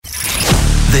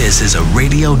This is a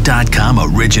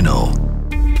Radio.com original.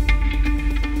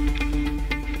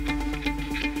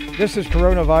 This is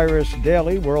Coronavirus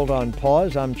Daily, World on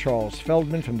Pause. I'm Charles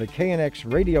Feldman from the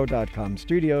KNX Radio.com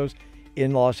studios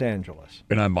in Los Angeles.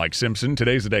 And I'm Mike Simpson.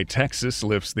 Today's the day Texas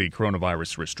lifts the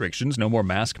coronavirus restrictions. No more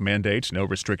mask mandates, no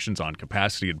restrictions on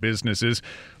capacity at businesses.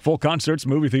 Full concerts,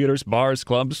 movie theaters, bars,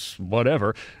 clubs,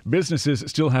 whatever. Businesses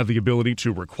still have the ability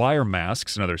to require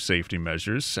masks and other safety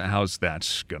measures. How's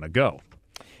that going to go?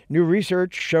 New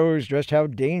research shows just how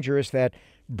dangerous that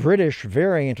British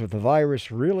variant of the virus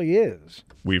really is.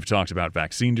 We've talked about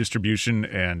vaccine distribution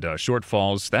and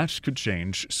shortfalls. That could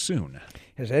change soon.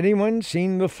 Has anyone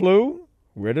seen the flu?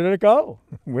 Where did it go?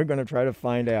 We're going to try to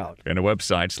find out. And a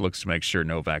website looks to make sure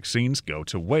no vaccines go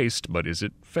to waste, but is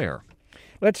it fair?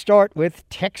 Let's start with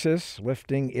Texas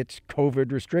lifting its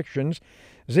COVID restrictions.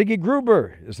 Ziggy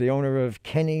Gruber is the owner of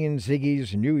Kenny and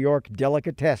Ziggy's New York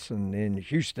Delicatessen in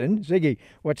Houston. Ziggy,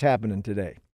 what's happening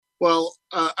today? Well,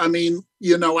 as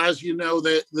you know,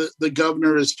 the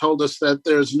governor has told us that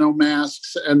there's no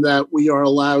masks and that we are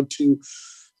allowed to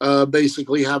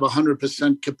basically have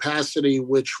 100% capacity,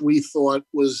 which we thought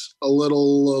was a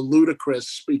little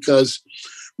ludicrous because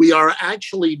we are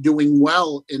actually doing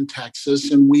well in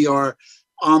Texas and we are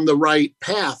on the right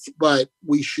path, but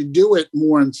we should do it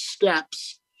more in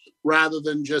steps rather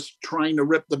than just trying to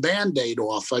rip the Band-Aid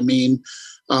off.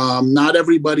 Not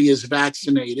everybody is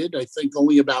vaccinated. I think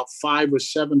only about 5 or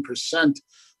 7%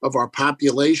 of our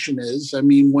population is.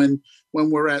 When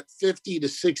we're at 50 to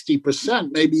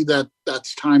 60%, maybe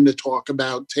that's time to talk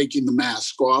about taking the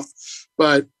mask off.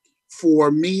 But for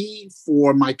me,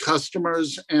 for my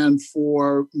customers, and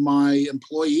for my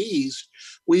employees,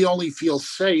 we only feel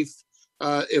safe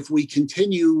if we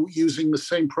continue using the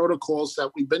same protocols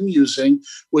that we've been using,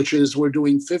 which is we're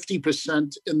doing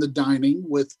 50% in the dining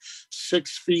with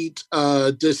 6 feet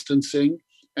distancing.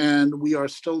 And we are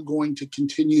still going to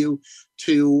continue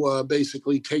to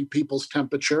basically take people's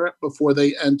temperature before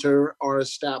they enter our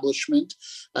establishment,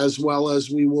 as well as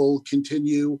we will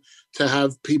continue to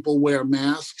have people wear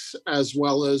masks, as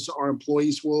well as our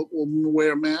employees will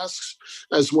wear masks,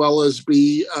 as well as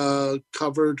be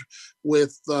covered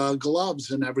with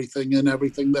gloves and everything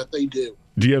that they do.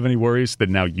 Do you have any worries that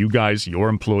now you guys, your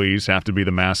employees, have to be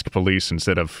the mask police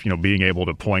instead of being able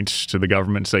to point to the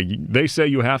government and say, they say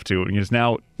you have to, and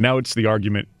now it's the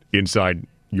argument inside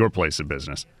your place of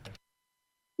business?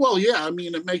 Well, yeah,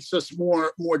 it makes us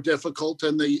more difficult,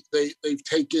 and they've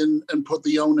taken and put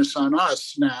the onus on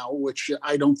us now, which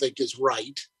I don't think is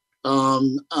right.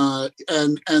 And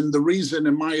the reason,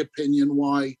 in my opinion,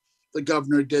 why the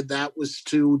governor did that was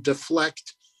to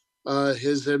deflect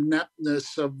his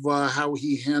ineptness of how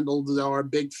he handled our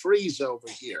big freeze over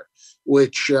here,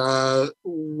 which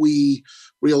we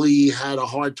really had a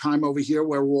hard time over here,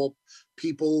 where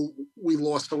we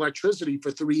lost electricity for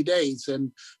 3 days,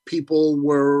 and people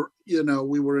were,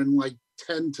 we were in like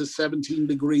 10 to 17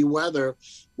 degree weather,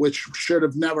 which should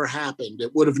have never happened.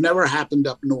 It would have never happened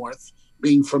up north,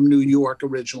 being from New York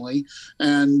originally.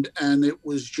 And it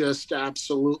was just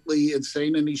absolutely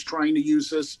insane. And he's trying to use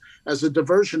this as a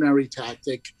diversionary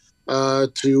tactic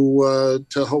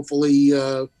to hopefully,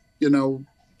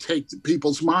 take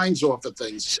people's minds off of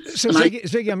things. So,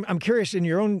 Ziggy, I'm curious, in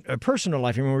your own personal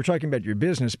life, we're talking about your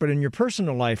business, but in your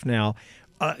personal life now,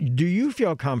 do you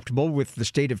feel comfortable with the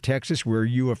state of Texas, where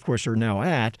you, of course, are now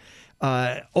at,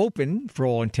 open for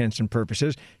all intents and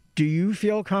purposes? Do you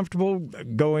feel comfortable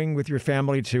going with your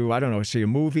family to, see a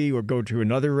movie or go to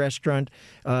another restaurant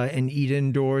and eat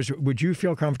indoors? Would you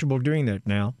feel comfortable doing that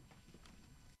now?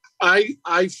 I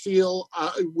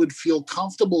would feel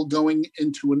comfortable going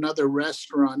into another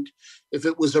restaurant if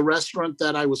it was a restaurant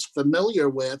that I was familiar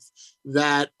with,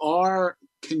 that are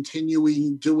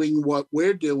continuing doing what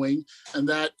we're doing, and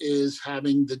that is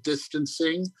having the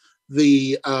distancing,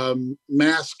 the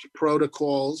mask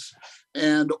protocols,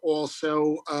 and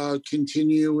also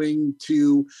continuing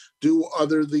to do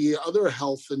the other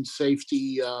health and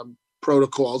safety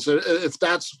protocols. If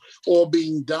that's all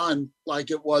being done like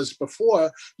it was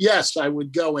before, yes, I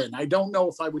would go in. I don't know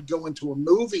if I would go into a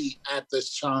movie at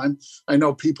this time. I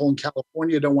know people in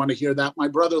California don't want to hear that. My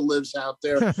brother lives out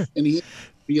there and he'd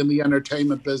be in the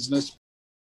entertainment business.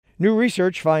 New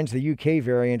research finds the UK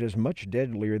variant is much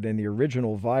deadlier than the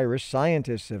original virus.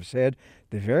 Scientists have said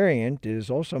the variant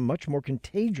is also much more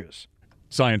contagious.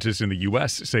 Scientists in the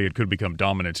U.S. say it could become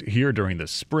dominant here during the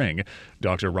spring.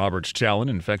 Dr. Robert Challen,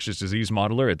 infectious disease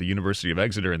modeler at the University of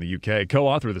Exeter in the UK,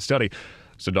 co-author of the study.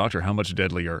 So, Doctor, how much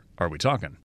deadlier are we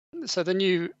talking? So the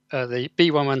new the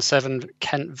B117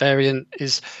 Kent variant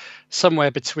is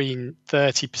somewhere between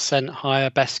 30% higher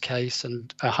best case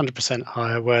and 100%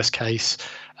 higher worst case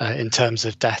in terms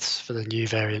of deaths for the new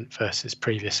variant versus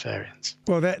previous variants.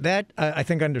 Well, that I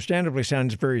think understandably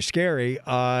sounds very scary.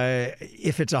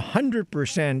 If it's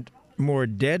 100% more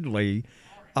deadly,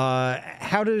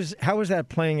 how is that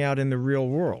playing out in the real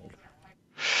world?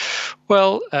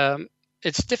 Well,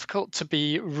 it's difficult to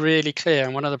be really clear,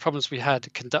 and one of the problems we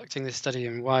had conducting this study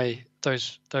and why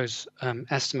those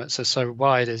estimates are so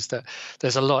wide is that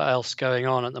there's a lot else going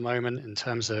on at the moment in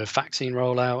terms of vaccine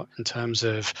rollout, in terms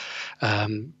of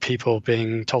people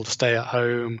being told to stay at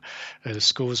home,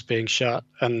 schools being shut,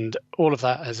 and all of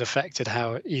that has affected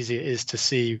how easy it is to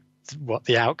see what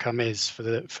the outcome is for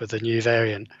the new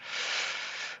variant.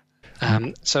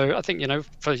 So I think,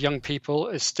 for young people,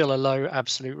 it's still a low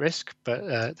absolute risk,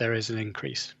 but there is an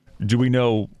increase. Do we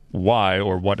know why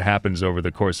or what happens over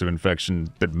the course of infection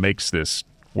that makes this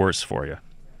worse for you?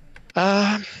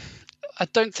 I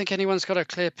don't think anyone's got a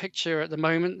clear picture at the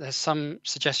moment. There's some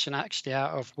suggestion actually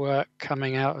out of work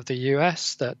coming out of the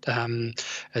US that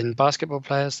in basketball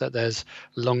players that there's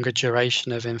longer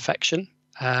duration of infection,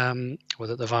 or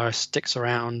that the virus sticks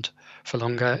around for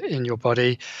longer in your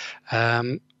body.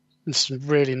 It's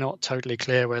really not totally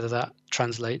clear whether that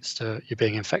translates to you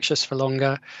being infectious for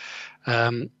longer.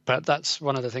 But that's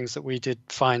one of the things that we did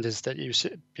find is that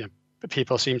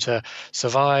people seem to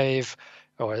survive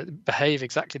or behave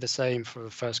exactly the same for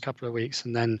the first couple of weeks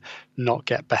and then not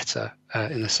get better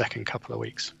in the second couple of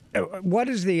weeks. What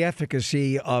is the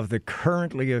efficacy of the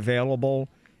currently available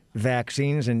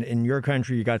vaccines? In your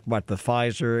country, you got the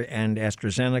Pfizer and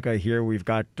AstraZeneca. Here we've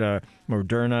got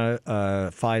Moderna,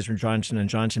 Pfizer, Johnson &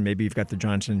 Johnson. Maybe you've got the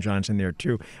Johnson & Johnson there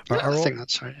too. I think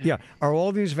that's right. Yeah. Are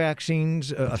all these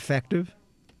vaccines effective?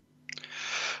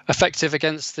 Effective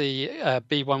against the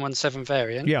B.1.1.7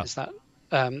 variant? Yeah. Is that?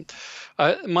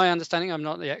 My understanding, I'm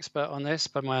not the expert on this,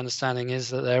 but my understanding is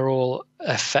that they're all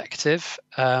effective.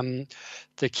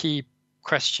 The key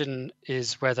question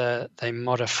is whether they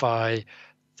modify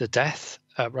the death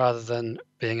rather than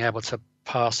being able to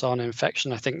pass on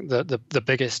infection. I think the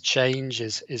biggest change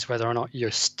is whether or not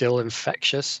you're still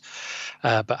infectious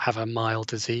but have a mild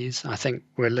disease. I think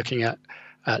we're looking at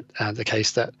the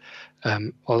case that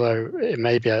although it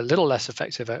may be a little less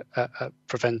effective at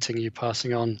preventing you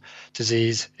passing on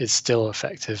disease, it's still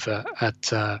effective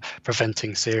at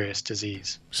preventing serious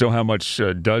disease. So how much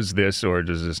does this or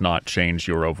does this not change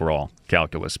your overall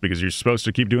calculus? Because you're supposed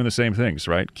to keep doing the same things,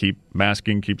 right? Keep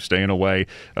masking, keep staying away,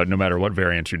 no matter what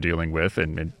variant you're dealing with,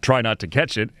 and try not to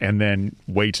catch it, and then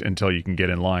wait until you can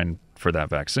get in line for that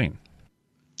vaccine.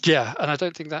 Yeah, and I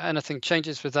don't think that anything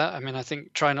changes with that. I mean, I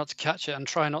think try not to catch it and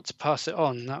try not to pass it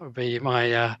on. That would be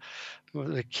my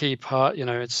the key part.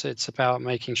 It's about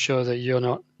making sure that you're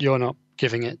not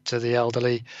giving it to the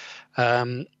elderly,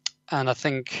 and I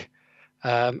think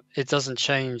it doesn't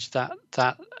change that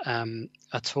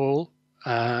at all.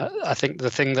 I think the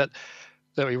thing that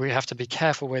we have to be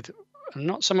careful with,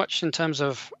 not so much in terms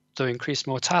of the increased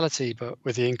mortality, but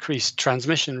with the increased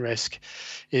transmission risk,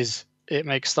 is it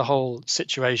makes the whole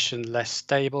situation less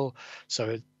stable.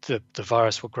 So the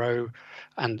virus will grow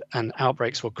and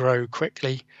outbreaks will grow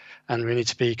quickly. And we need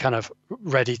to be kind of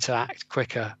ready to act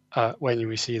quicker when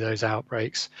we see those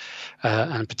outbreaks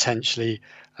and potentially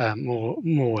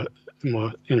more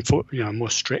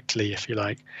strictly, if you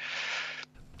like.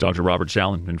 Dr. Robert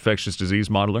Challen, infectious disease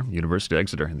modeler, University of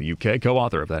Exeter in the UK,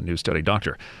 co-author of that new study.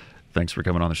 Doctor, thanks for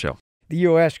coming on the show. The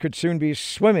U.S. could soon be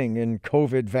swimming in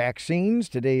COVID vaccines.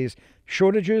 Today's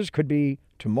shortages could be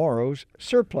tomorrow's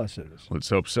surpluses. Let's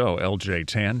hope so. LJ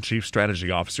Tan, Chief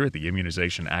Strategy Officer at the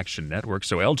Immunization Action Network.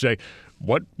 So, LJ,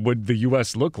 what would the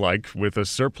U.S. look like with a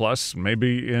surplus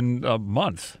maybe in a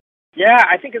month? Yeah,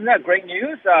 I think isn't that great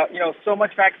news? So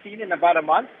much vaccine in about a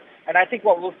month. And I think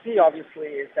what we'll see,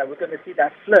 obviously, is that we're going to see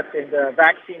that flip in the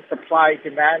vaccine supply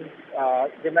demand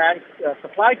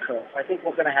supply curve. I think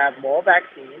we're going to have more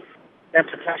vaccines than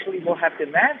potentially we'll have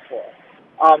demand for.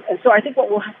 And so I think what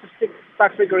we'll have to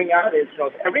start figuring out is,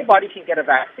 if everybody can get a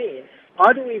vaccine,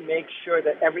 how do we make sure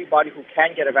that everybody who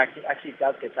can get a vaccine actually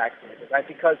does get vaccinated, right?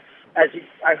 Because as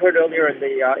I heard earlier in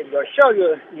your show,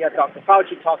 you had Dr.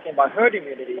 Fauci talking about herd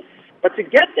immunity. But to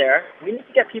get there, we need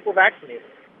to get people vaccinated.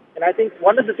 And I think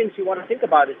one of the things we want to think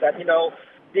about is that,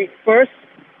 the first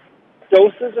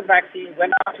doses of vaccine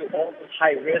went out to all those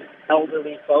high-risk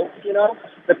elderly folks,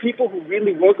 the people who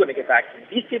really were going to get vaccinated.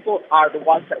 These people are the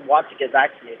ones that want to get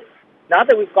vaccinated. Now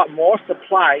that we've got more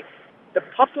supply, the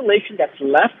population that's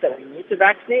left that we need to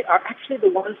vaccinate are actually the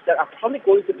ones that are probably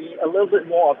going to be a little bit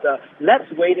more of the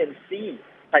let's wait and see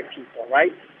type people,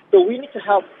 right? So we need to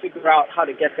help figure out how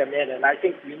to get them in, and I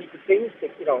think we need to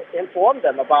inform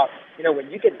them about,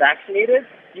 when you get vaccinated,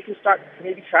 you can start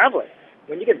maybe traveling.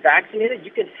 When you get vaccinated,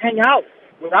 you can hang out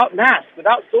without masks,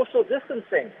 without social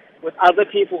distancing with other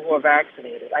people who are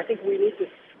vaccinated. I think we need to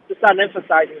start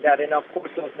emphasizing that, and of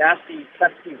course those nasty,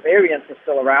 pesky variants are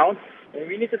still around, and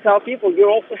we need to tell people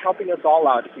you're also helping us all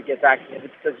out if you get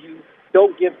vaccinated, because you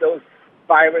don't give those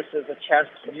viruses a chance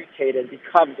to mutate and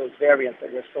become those variants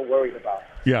that we're so worried about.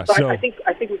 Yeah, so I think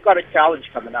we've got a challenge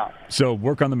coming up. So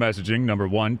work on the messaging, number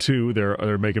one. Two,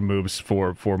 they're making moves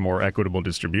for more equitable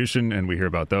distribution, and we hear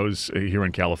about those here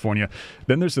in California.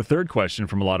 Then there's the third question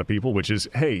from a lot of people, which is,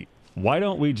 hey, why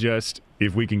don't we just,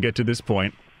 if we can get to this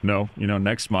point,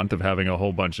 next month of having a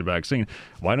whole bunch of vaccine,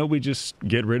 why don't we just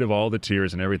get rid of all the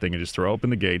tiers and everything and just throw open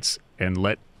the gates and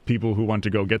let people who want to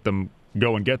go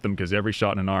and get them, because every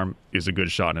shot in an arm is a good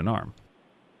shot in an arm.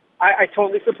 I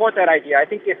totally support that idea. I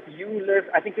think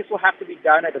I think this will have to be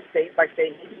done at a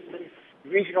state-by-state,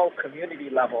 regional, community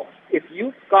level. If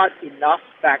you've got enough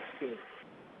vaccine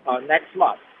next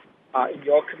month in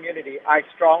your community, I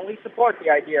strongly support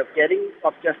the idea of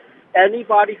just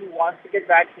anybody who wants to get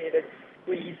vaccinated,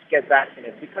 please get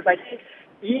vaccinated. Because I think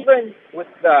even with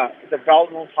the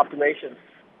vulnerable populations,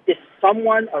 if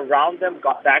someone around them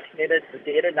got vaccinated, the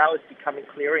data now is becoming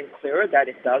clearer and clearer that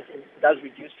it does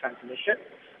reduce transmission.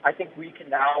 I think we can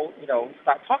now,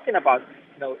 start talking about,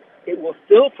 it will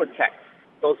still protect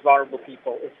those vulnerable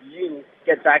people if you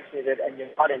get vaccinated and you're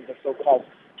not in the so-called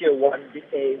tier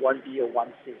 1A, 1B, or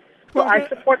 1C. So I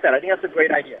support that. I think that's a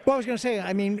great idea. Well, I was going to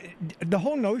say, the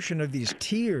whole notion of these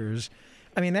tiers,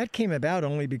 that came about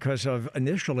only because of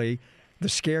initially the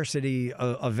scarcity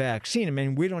of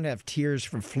vaccine. We don't have tiers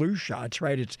for flu shots,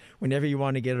 right? It's whenever you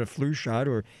want to get a flu shot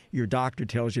or your doctor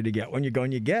tells you to get one, you go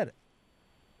and you get it.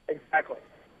 Exactly.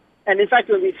 And in fact,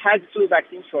 when we've had flu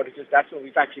vaccine shortages, that's when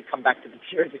we've actually come back to the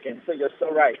tiers again. So you're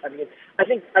so right. I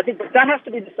think that has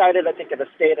to be decided, I think, at a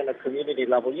state and a community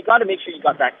level. You got to make sure you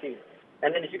got vaccine.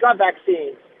 And then if you got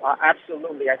vaccine,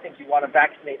 absolutely, I think you want to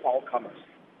vaccinate all comers.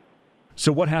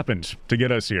 So what happened to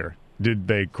get us here? Did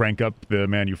they crank up the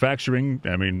manufacturing?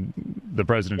 The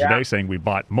president today saying we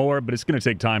bought more, but it's going to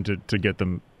take time to get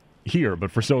them here. But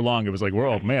for so long, it was like,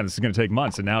 well, man, this is going to take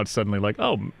months. And now it's suddenly like,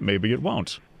 oh, maybe it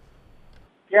won't.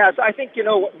 Yeah, so I think,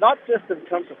 not just in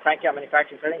terms of cranking up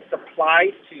manufacturing, I think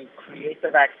supplies to create the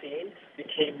vaccine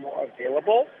became more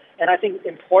available. And I think,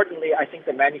 importantly,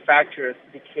 the manufacturers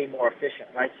became more efficient,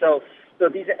 right? So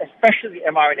these, especially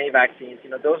mRNA vaccines,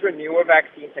 those were newer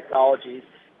vaccine technologies.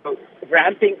 So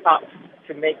ramping up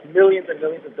to make millions and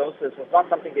millions of doses was not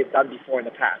something they've done before in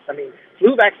the past.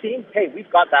 Flu vaccine, hey,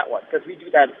 we've got that one because we do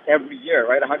that every year,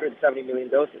 right? 170 million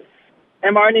doses.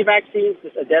 mRNA vaccines,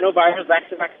 this adenovirus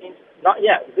vaccines, not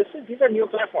yet. These are new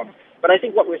platforms. But I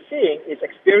think what we're seeing is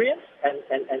experience and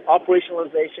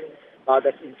operationalization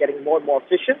that's getting more and more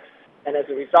efficient. And as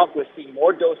a result, we're seeing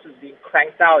more doses being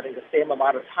cranked out in the same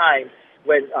amount of time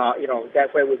when,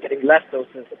 that's where we're getting less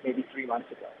doses than maybe 3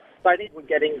 months ago. So I think we're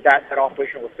getting that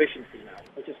operational efficiency now,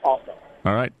 which is awesome.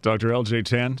 All right. Dr. L.J.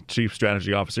 Tan, Chief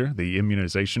Strategy Officer, the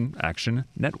Immunization Action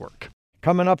Network.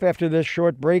 Coming up after this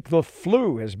short break, the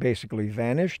flu has basically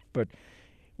vanished, but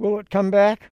will it come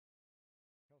back?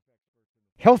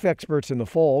 Health experts in the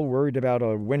fall worried about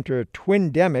a winter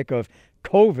twindemic of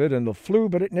COVID and the flu,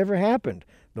 but it never happened.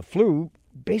 The flu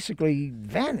basically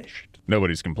vanished.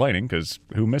 Nobody's complaining because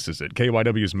who misses it?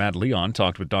 KYW's Matt Leon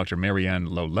talked with Dr. Marianne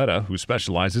Loletta, who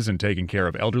specializes in taking care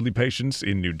of elderly patients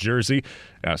in New Jersey,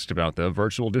 asked about the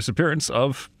virtual disappearance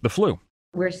of the flu.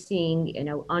 We're seeing,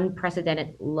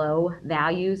 unprecedented low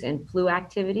values in flu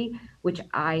activity, which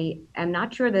I am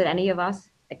not sure that any of us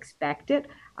expected.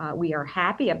 We are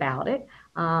happy about it,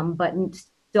 but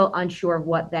still unsure of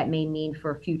what that may mean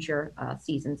for future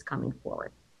seasons coming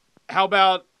forward. How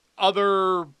about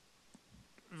other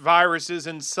viruses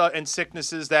and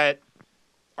sicknesses that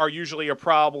are usually a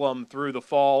problem through the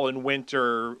fall and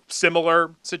winter?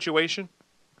 Similar situation?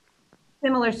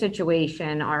 Similar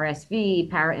situation, RSV,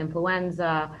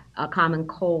 parainfluenza, common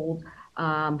cold.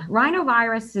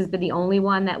 Rhinovirus has been the only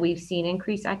one that we've seen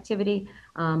increase activity,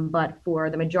 but for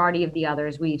the majority of the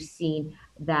others, we've seen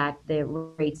that the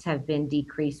rates have been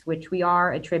decreased, which we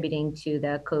are attributing to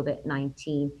the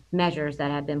COVID-19 measures that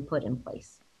have been put in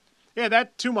place. Yeah,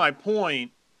 that to my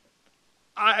point,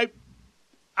 I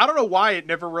don't know why it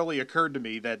never really occurred to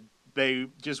me that they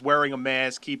just wearing a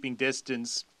mask, keeping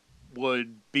distance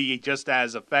would be just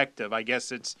as effective. I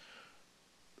guess it's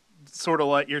sort of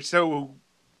like you're so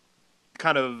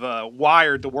kind of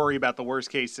wired to worry about the worst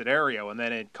case scenario, and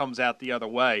then it comes out the other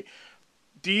way.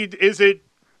 Is it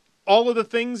all of the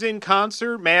things in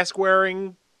concert, mask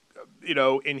wearing,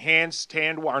 enhanced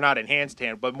not enhanced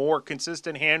hand, but more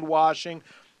consistent hand washing,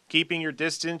 keeping your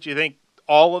distance? You think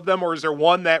all of them, or is there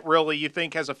one that really you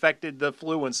think has affected the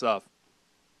flu and stuff?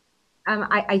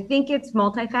 I think it's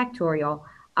multifactorial.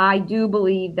 I do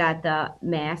believe that the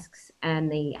masks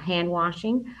and the hand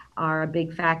washing are a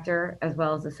big factor, as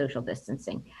well as the social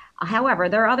distancing. However,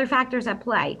 there are other factors at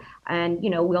play, and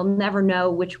we'll never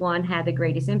know which one had the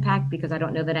greatest impact, because I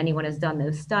don't know that anyone has done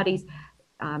those studies.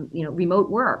 Remote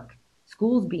work,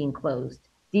 schools being closed,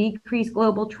 decreased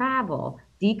global travel,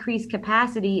 decreased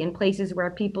capacity in places where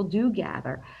people do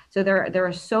gather. So there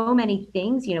are so many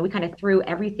things. We kind of threw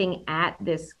everything at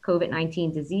this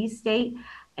COVID-19 disease state,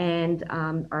 and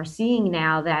are seeing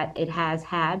now that it has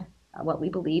had what we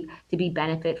believe to be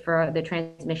benefit for the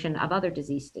transmission of other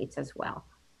disease states as well.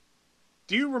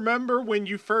 Do you remember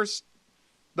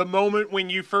the moment when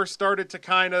you first started to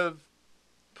kind of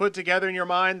put together in your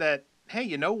mind that, hey,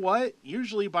 you know what?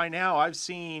 Usually by now I've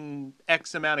seen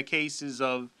X amount of cases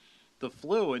of the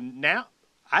flu, and now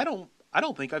I don't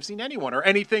think I've seen anyone or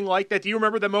anything like that. Do you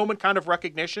remember the moment, kind of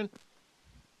recognition?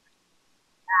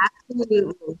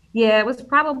 Absolutely. Yeah, it was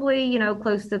probably,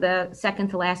 close to the second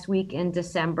to last week in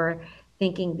December,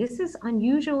 thinking this is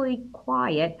unusually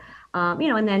quiet,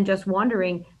 and then just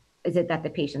wondering, is it that the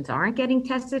patients aren't getting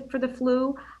tested for the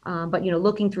flu? But,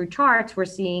 looking through charts, we're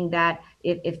seeing that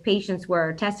if patients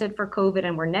were tested for COVID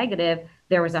and were negative,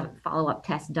 there was a follow-up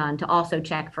test done to also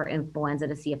check for influenza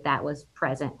to see if that was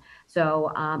present.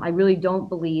 So I really don't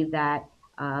believe that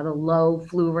the low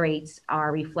flu rates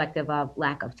are reflective of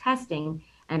lack of testing.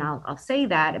 And I'll say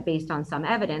that based on some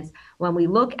evidence. When we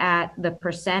look at the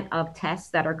percent of tests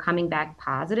that are coming back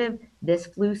positive this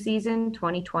flu season,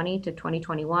 2020 to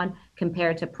 2021,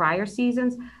 compared to prior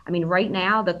seasons, right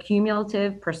now, the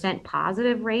cumulative percent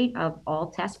positive rate of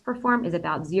all tests performed is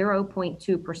about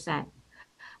 0.2%.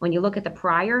 When you look at the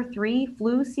prior 3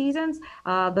 flu seasons,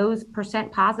 those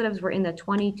percent positives were in the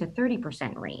 20 to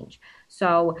 30% range.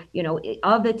 So,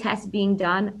 of the tests being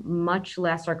done, much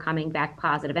less are coming back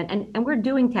positive. And we're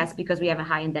doing tests because we have a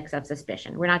high index of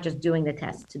suspicion. We're not just doing the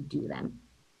tests to do them.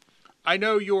 I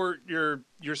know your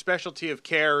specialty of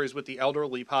care is with the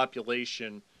elderly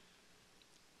population.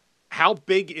 How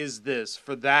big is this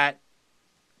for that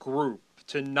group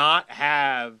to not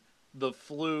have the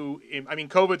flu?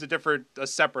 COVID's a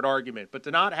separate argument, but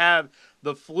to not have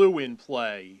the flu in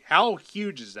play, how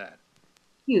huge is that?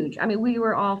 Huge. We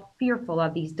were all fearful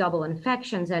of these double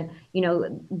infections, and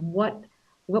what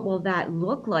will that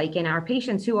look like in our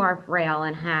patients who are frail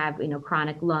and have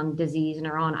chronic lung disease and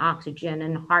are on oxygen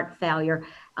and heart failure.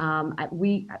 I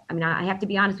have to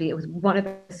be honest with you, it was one of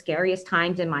the scariest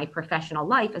times in my professional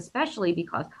life, especially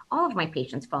because all of my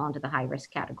patients fall into the high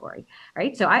risk category,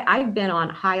 right? So I've been on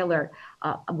high alert.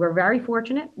 We're very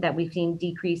fortunate that we've seen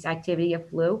decreased activity of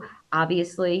flu.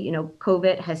 Obviously,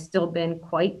 COVID has still been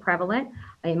quite prevalent.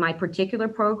 In my particular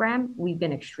program, we've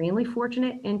been extremely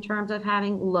fortunate in terms of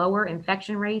having lower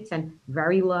infection rates and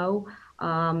very low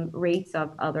rates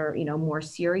of other, more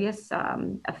serious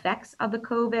effects of the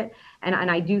COVID.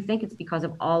 And I do think it's because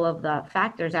of all of the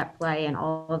factors at play and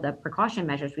all of the precaution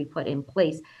measures we put in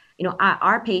place.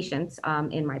 Our patients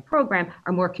in my program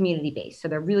are more community-based, so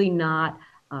they're really not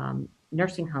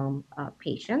nursing home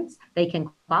patients. They can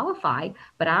qualify,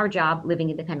 but our job living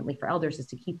independently for elders is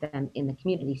to keep them in the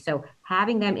community. So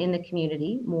having them in the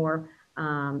community more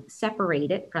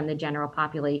separated from the general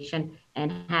population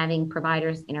and having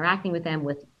providers interacting with them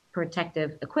with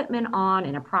protective equipment on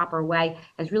in a proper way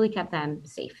has really kept them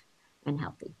safe and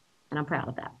healthy. And I'm proud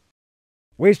of that.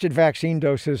 Wasted vaccine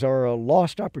doses are a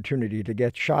lost opportunity to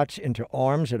get shots into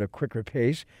arms at a quicker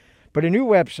pace, but a new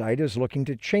website is looking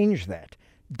to change that.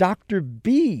 Dr.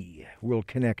 B will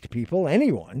connect people,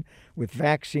 anyone, with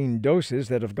vaccine doses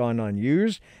that have gone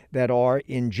unused that are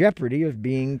in jeopardy of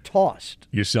being tossed.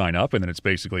 You sign up, and then it's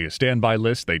basically a standby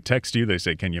list. They text you. They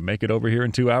say, can you make it over here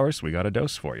in 2 hours? We got a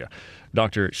dose for you.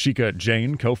 Dr. Shika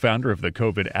Jain, co-founder of the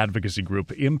COVID advocacy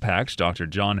group Impact. Dr.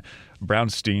 John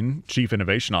Brownstein, Chief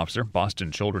Innovation Officer,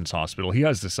 Boston Children's Hospital. He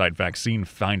has the site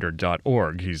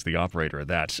vaccinefinder.org. He's the operator of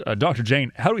that. Dr.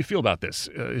 Jain, how do we feel about this?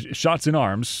 Shots in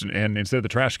arms, and instead of the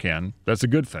trash can, that's a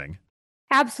good thing.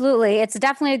 Absolutely. It's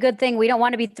definitely a good thing. We don't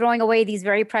want to be throwing away these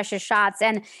very precious shots.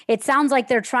 And it sounds like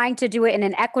they're trying to do it in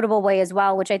an equitable way as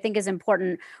well, which I think is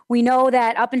important. We know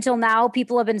that up until now,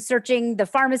 people have been searching the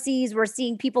pharmacies. We're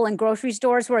seeing people in grocery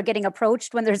stores who are getting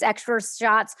approached when there's extra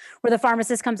shots where the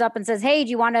pharmacist comes up and says, hey, do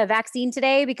you want a vaccine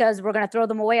today? Because we're going to throw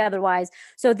them away otherwise.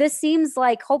 So this seems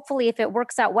like, hopefully, if it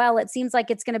works out well, it seems like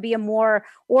it's going to be a more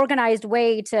organized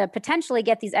way to potentially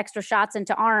get these extra shots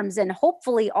into arms and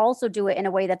hopefully also do it in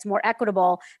a way that's more equitable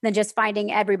affordable than just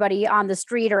finding everybody on the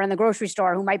street or in the grocery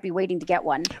store who might be waiting to get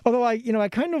one. Although I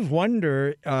kind of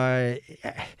wonder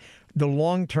the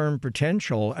long-term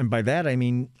potential, and by that I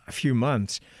mean a few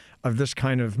months, of this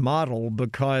kind of model,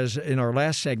 because in our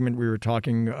last segment we were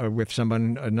talking with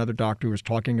another doctor who was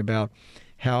talking about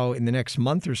how in the next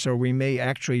month or so we may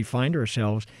actually find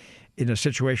ourselves in a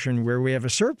situation where we have a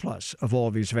surplus of all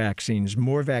these vaccines,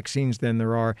 more vaccines than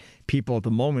there are people at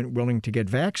the moment willing to get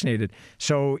vaccinated.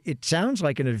 So it sounds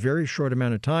like in a very short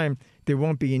amount of time, there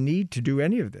won't be a need to do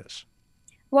any of this.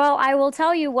 Well, I will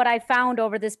tell you what I found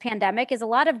over this pandemic is a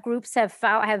lot of groups have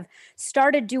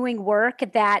started doing work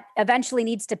that eventually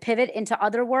needs to pivot into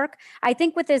other work. I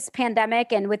think with this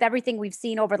pandemic and with everything we've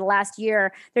seen over the last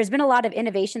year, there's been a lot of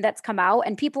innovation that's come out,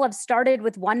 and people have started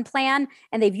with one plan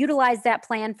and they've utilized that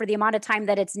plan for the amount of time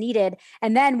that it's needed.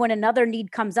 And then when another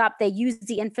need comes up, they use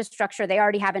the infrastructure they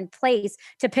already have in place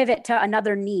to pivot to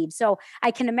another need. So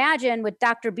I can imagine with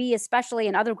Dr. B, especially,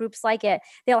 and other groups like it,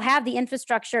 they'll have the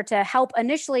infrastructure to help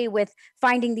initially with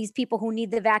finding these people who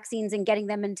need the vaccines and getting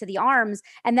them into the arms.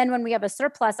 And then when we have a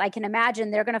surplus, I can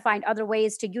imagine they're going to find other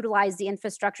ways to utilize the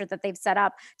infrastructure that they've set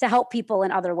up to help people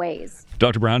in other ways.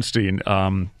 Dr.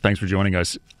 Brownstein, thanks for joining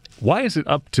us. Why is it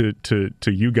up to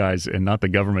you guys and not the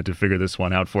government to figure this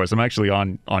one out for us? I'm actually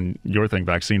on your thing,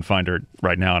 Vaccine Finder,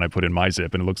 right now, and I put in my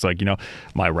zip, and it looks like,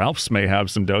 my Ralph's may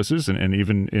have some doses, and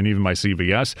even my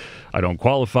CVS. I don't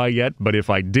qualify yet, but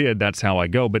if I did, that's how I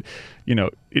go. But,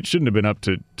 it shouldn't have been up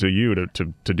to you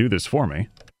to do this for me.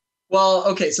 Well,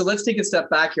 okay, so let's take a step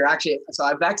back here. Actually,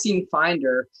 so Vaccine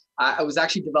Finder, I was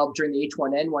actually developed during the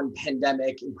H1N1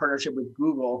 pandemic in partnership with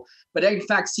Google. But in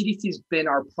fact, CDC's been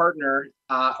our partner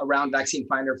around Vaccine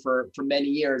Finder for many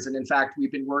years. And in fact,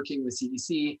 we've been working with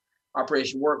CDC,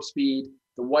 Operation Warp Speed,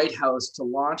 the White House to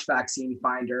launch Vaccine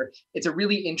Finder. It's a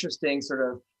really interesting sort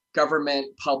of government,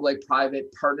 public, private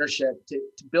partnership to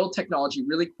build technology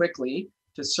really quickly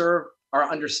to serve our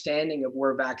understanding of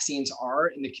where vaccines are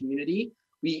in the community.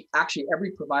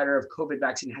 Every provider of COVID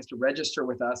vaccine has to register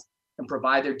with us and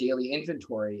provide their daily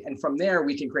inventory. And from there,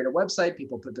 we can create a website,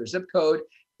 people put their zip code,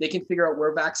 they can figure out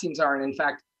where vaccines are. And in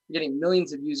fact, we're getting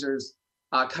millions of users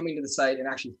coming to the site and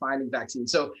actually finding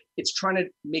vaccines. So it's trying to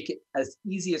make it as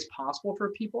easy as possible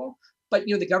for people. But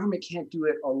the government can't do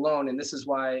it alone. And this is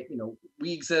why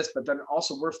we exist, but then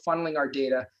also we're funneling our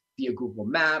data via Google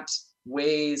Maps,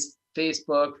 Waze,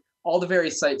 Facebook, all the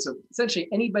various sites. So essentially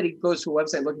anybody goes to a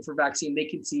website looking for vaccine, they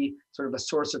can see sort of a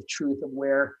source of truth of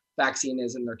where vaccine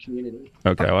is in their community.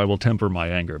 Okay, well, I will temper my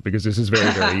anger because this is very,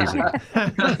 very easy.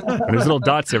 There's little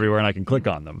dots everywhere and I can click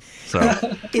on them. So,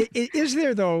 is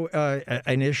there, though,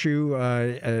 an issue,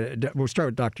 we'll start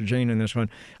with Dr. Jane on this one,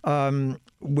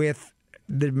 with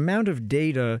the amount of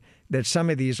data that some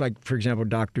of these, like, for example,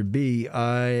 Dr. B,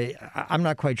 I'm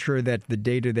not quite sure that the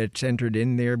data that's entered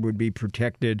in there would be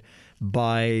protected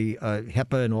by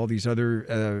HIPAA and all these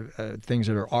other things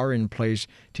that are in place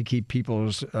to keep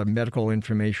people's medical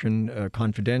information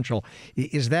confidential.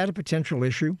 Is that a potential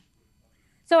issue?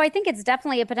 So I think it's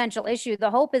definitely a potential issue. The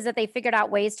hope is that they figured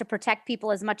out ways to protect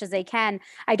people as much as they can.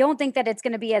 I don't think that it's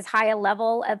going to be as high a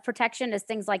level of protection as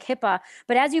things like HIPAA.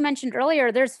 But as you mentioned earlier,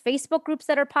 there's Facebook groups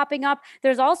that are popping up.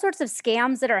 There's all sorts of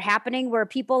scams that are happening where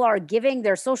people are giving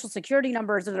their social security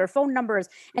numbers or their phone numbers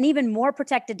and even more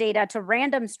protected data to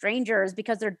random strangers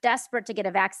because they're desperate to get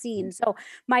a vaccine. So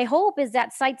my hope is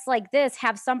that sites like this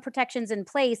have some protections in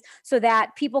place so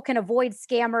that people can avoid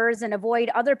scammers and avoid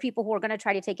other people who are going to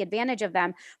try to take advantage of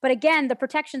them. But again, the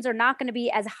protections are not going to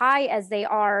be as high as they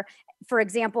are, for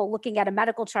example, looking at a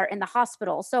medical chart in the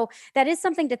hospital. So that is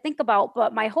something to think about.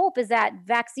 But my hope is that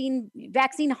vaccine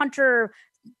hunter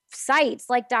sites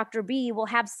like Dr. B will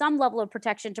have some level of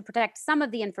protection to protect some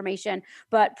of the information,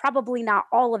 but probably not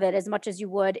all of it as much as you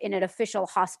would in an official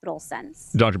hospital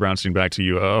sense. Dr. Brownstein, back to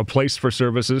you. A place for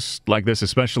services like this,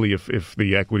 especially if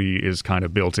the equity is kind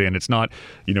of built in. It's not,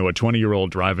 a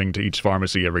 20-year-old driving to each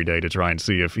pharmacy every day to try and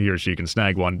see if he or she can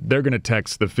snag one. They're going to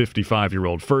text the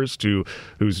 55-year-old first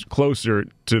who's closer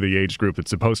to the age group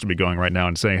that's supposed to be going right now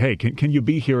and say, hey, can you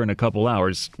be here in a couple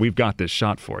hours? We've got this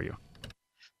shot for you.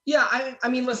 Yeah, I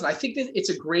mean, listen, I think that it's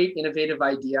a great innovative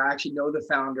idea. I actually know the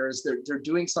founders. They're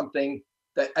doing something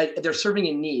that they're serving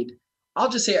a need. I'll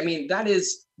just say, I mean, that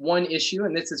is one issue,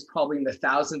 and this is probably in the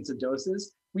thousands of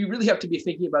doses. We really have to be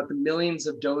thinking about the millions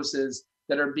of doses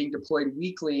that are being deployed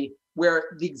weekly where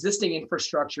the existing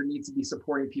infrastructure needs to be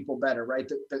supporting people better, right?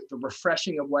 The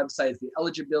refreshing of websites, the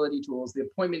eligibility tools, the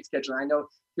appointment scheduling. I know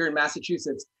here in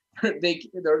Massachusetts,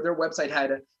 their website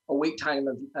had a wait time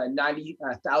of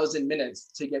 90,000 minutes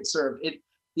to get served.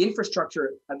 The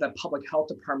infrastructure that the public health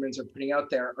departments are putting out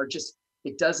there are just,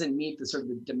 it doesn't meet the sort of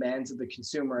the demands of the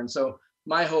consumer. And so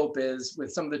my hope is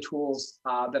with some of the tools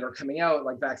that are coming out,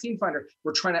 like Vaccine Finder,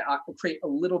 we're trying to create a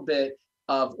little bit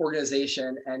of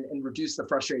organization and reduce the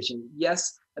frustration.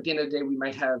 Yes, at the end of the day, we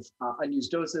might have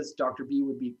unused doses. Dr. B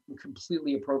would be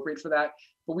completely appropriate for that.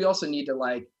 But we also need to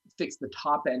like fix the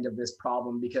top end of this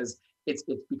problem because it's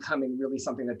becoming really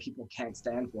something that people can't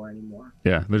stand for anymore.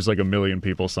 Yeah, there's like 1 million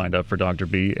people signed up for Dr.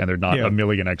 B, and they're not 1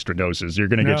 million extra doses. You're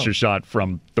going to get your shot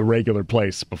from the regular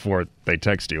place before they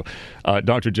text you.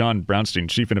 Dr. John Brownstein,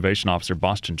 Chief Innovation Officer,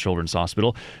 Boston Children's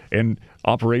Hospital, and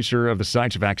operator of the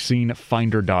site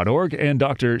vaccinefinder.org, and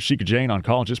Dr. Shika Jain,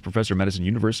 oncologist, professor of medicine,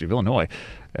 University of Illinois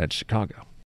at Chicago.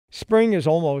 Spring is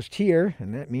almost here,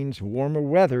 and that means warmer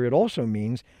weather. It also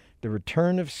means the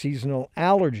return of seasonal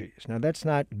allergies. Now, that's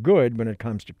not good when it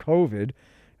comes to COVID.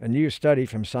 A new study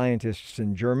from scientists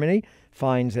in Germany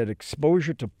finds that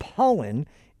exposure to pollen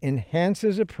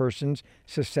enhances a person's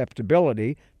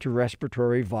susceptibility to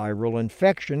respiratory viral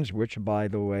infections, which, by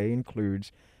the way,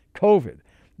 includes COVID.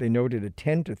 They noted a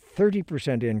 10 to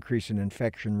 30% increase in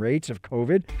infection rates of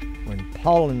COVID when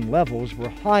pollen levels were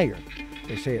higher.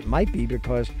 They say it might be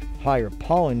because higher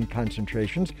pollen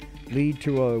concentrations lead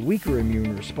to a weaker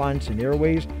immune response in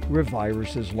airways where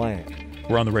viruses land.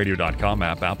 We're on the radio.com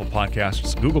app, Apple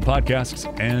Podcasts, Google Podcasts,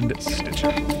 and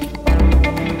Stitcher.